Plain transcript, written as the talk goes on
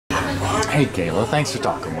Hey Kayla, thanks for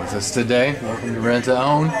talking with us today. Welcome to Rent to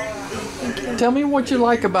Own. Tell me what you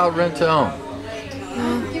like about Rent to Own.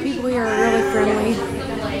 People here are really friendly,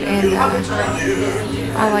 and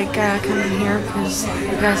I like coming here because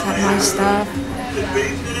you guys have nice stuff,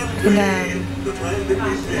 and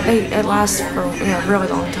it lasts for a really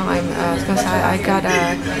long time. I got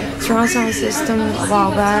a surround sound system a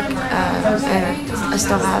while back, and I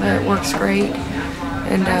still have it. It works great,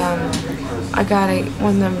 and I got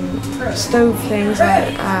one of them stove things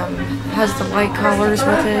that has the light collars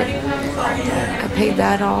with it. I paid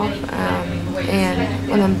that off, and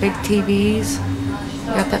one of them big TVs,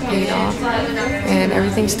 got that paid off, and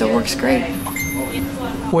everything still works great.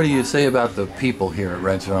 What do you say about the people here at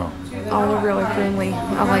Rent to Own? Oh, they're really friendly.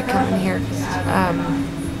 I like coming here.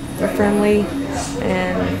 They're friendly,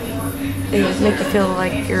 and they just make you feel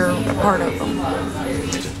like you're a part of them.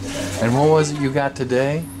 And what was it you got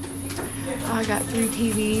today? I got 3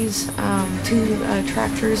 TVs, 2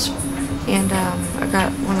 tractors, and I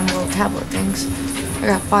got one of them little tablet things. I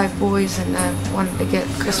got 5 boys, and I wanted to get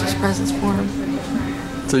Christmas presents for them.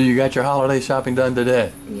 So you got your holiday shopping done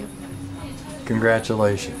today? Yep.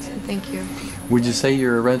 Congratulations. Thank you. Would you say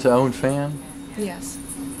you're a rent-to-own fan? Yes.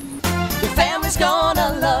 Your family's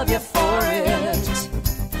gonna love you for it.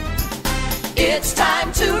 It's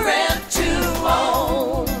time to rent to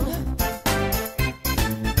own.